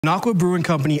Mincoqua Brewing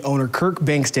Company owner Kirk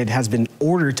Bangstead has been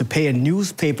ordered to pay a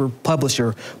newspaper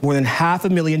publisher more than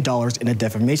 $500,000 in a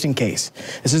defamation case.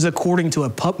 This is according to a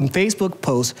Facebook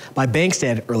post by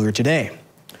Bangstead earlier today.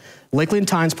 Lakeland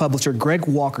Times publisher Greg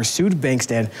Walker sued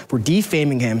Bangstead for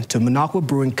defaming him to Mincoqua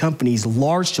Brewing Company's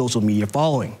large social media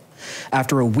following.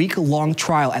 After a week-long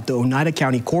trial at the Oneida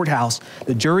County Courthouse,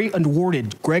 the jury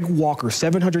awarded Greg Walker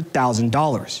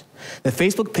 $700,000. The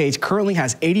Facebook page currently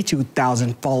has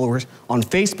 82,000 followers on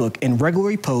Facebook and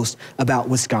regularly posts about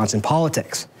Wisconsin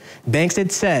politics.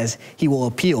 Bangstead says he will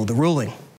appeal the ruling.